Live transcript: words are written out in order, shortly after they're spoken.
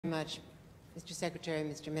Much, Mr. Secretary,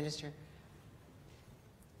 Mr. Minister.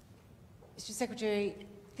 Mr. Secretary,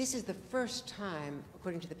 this is the first time,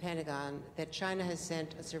 according to the Pentagon, that China has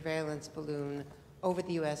sent a surveillance balloon over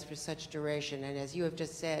the U.S. for such duration. And as you have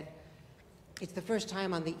just said, it's the first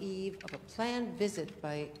time on the eve of a planned visit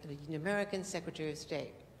by an American Secretary of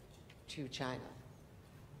State to China.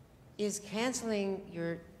 Is canceling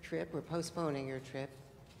your trip or postponing your trip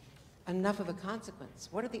enough of a consequence?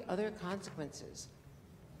 What are the other consequences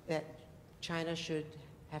that China should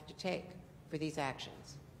have to take for these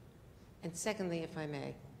actions? And secondly, if I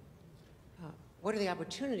may, what are the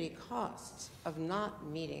opportunity costs of not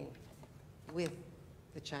meeting with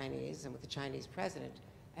the Chinese and with the Chinese president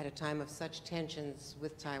at a time of such tensions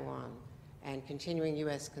with Taiwan and continuing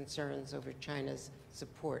U.S. concerns over China's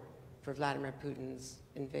support for Vladimir Putin's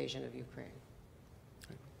invasion of Ukraine?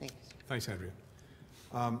 Thank you, sir. Thanks, Andrea.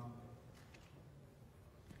 Let me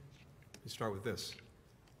start with this.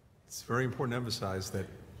 It's very important to emphasize that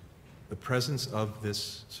the presence of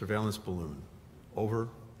this surveillance balloon over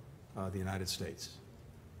the United States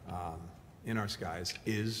in our skies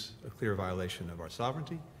is a clear violation of our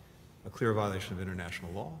sovereignty, a clear violation of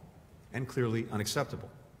international law, and clearly unacceptable.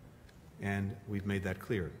 And we've made that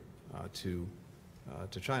clear to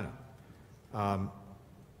China.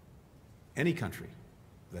 Any country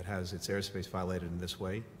that has its airspace violated in this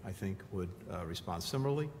way, I think, would respond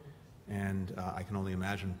similarly. And I can only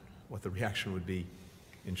imagine what the reaction would be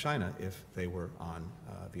in China if they were on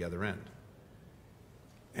the other end.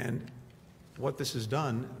 And what this has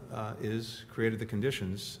done is created the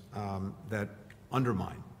conditions that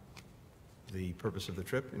undermine the purpose of the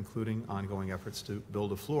trip, including ongoing efforts to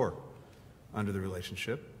build a floor under the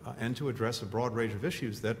relationship and to address a broad range of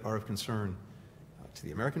issues that are of concern to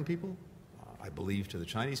the American people, I believe to the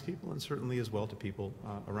Chinese people, and certainly as well to people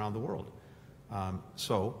around the world.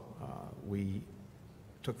 So we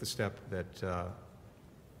took the step that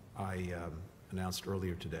I announced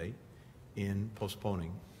earlier today in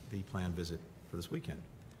postponing the planned visit for this weekend.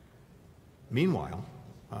 Meanwhile,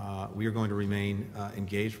 we are going to remain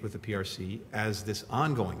engaged with the PRC as this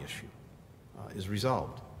ongoing issue is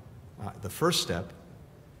resolved. The first step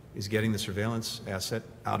is getting the surveillance asset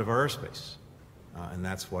out of our airspace, and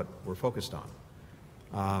that's what we're focused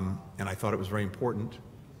on. And I thought it was very important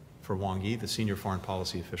for Wang Yi, the senior foreign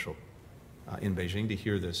policy official in Beijing, to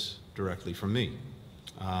hear this directly from me.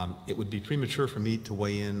 It would be premature for me to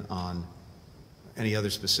weigh in on any other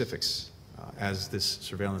specifics as this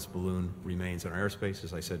surveillance balloon remains in our airspace.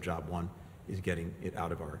 As I said, job one is getting it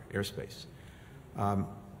out of our airspace.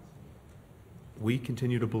 We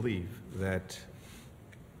continue to believe that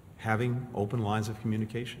having open lines of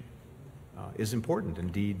communication is important.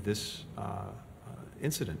 Indeed, this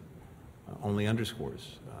incident only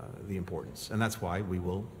underscores the importance, and that's why we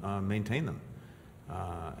will maintain them.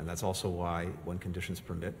 And that's also why, when conditions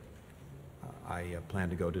permit, I plan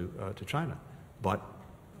to go to China. But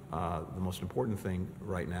the most important thing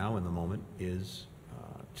right now in the moment is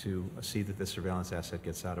to see that this surveillance asset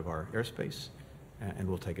gets out of our airspace, and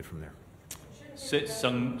we'll take it from there.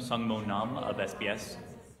 Sung Mo Nam of SBS.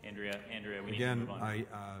 Andrea, we Again, need to move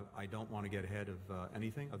on. I don't want to get ahead of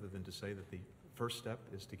anything other than to say that the first step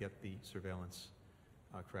is to get the surveillance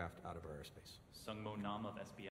craft out of our airspace. Sung Mo Nam of SBS.